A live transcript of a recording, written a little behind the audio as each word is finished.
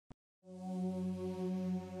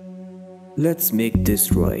Let's make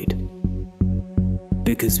this right,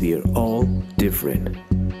 because we are all different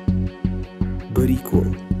but equal.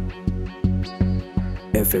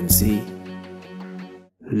 FMC,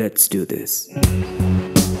 let's do this.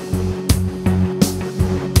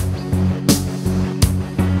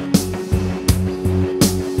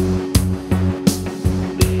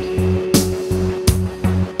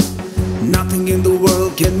 Nothing in the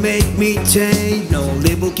world can make me change. No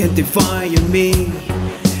label can define me.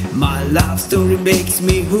 My life story makes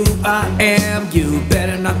me who I am. You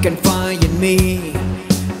better not confine in me.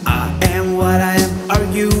 I am what I am. Are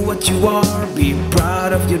you what you are? Be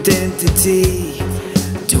proud of your identity.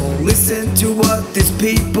 Don't listen to what these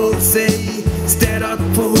people say. Stand up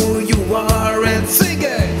for who you are and sing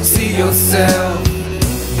it. See yourself.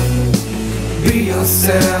 Be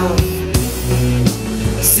yourself.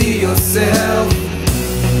 See yourself.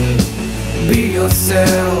 Be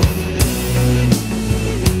yourself.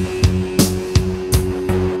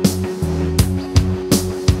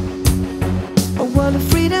 A world of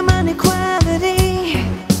freedom and equality,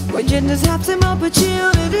 where genders have some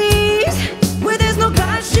opportunities, where there's no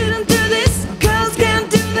guys shouldn't do this, girls can't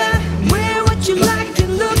do that. Wear what you like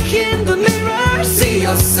and look in the mirror. See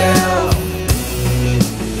yourself.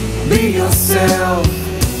 Be yourself.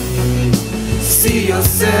 See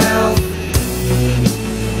yourself.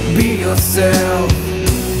 Be yourself.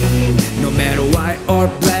 No matter white or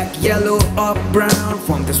black, yellow or brown,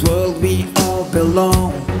 from this world we all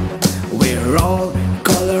belong. We're all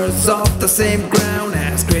colors of the same ground,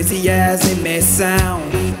 as crazy as it may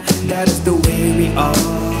sound. That is the way we are.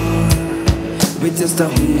 We're just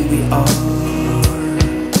who we are.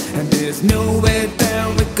 And there's no way that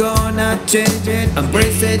we're gonna change it.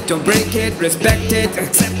 Embrace it, don't break it, respect it,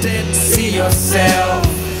 accept it. See yourself.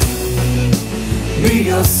 Be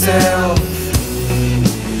yourself.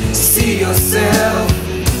 See yourself.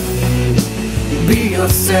 Be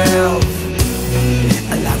yourself.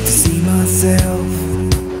 I like to see myself.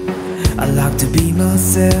 I like to be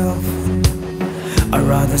myself. I'd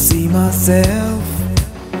rather see myself.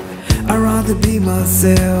 I'd rather be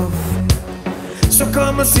myself. So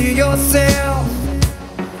come and see yourself.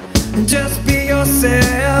 And just be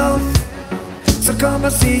yourself. So come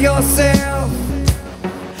and see yourself.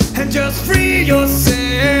 And just free yourself.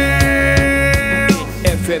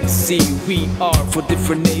 FMC, we are for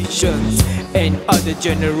different nations and other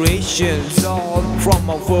generations, all from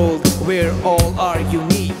a world where all are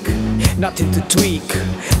unique. Nothing to tweak,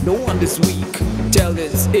 no one is weak.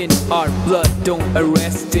 Talents in our blood, don't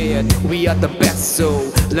arrest it. We are the best,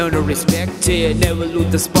 so learn to respect it. Never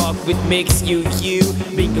lose the spark which makes you you.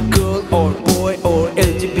 Being a girl or boy or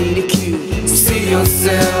LGBTQ. See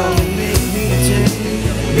yourself.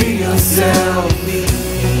 Be yourself.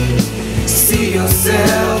 See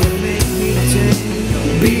yourself.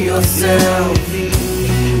 Be yourself.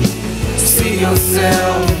 See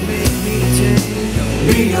yourself.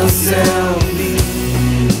 Be yourself.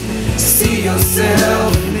 See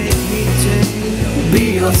yourself. Be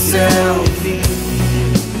yourself.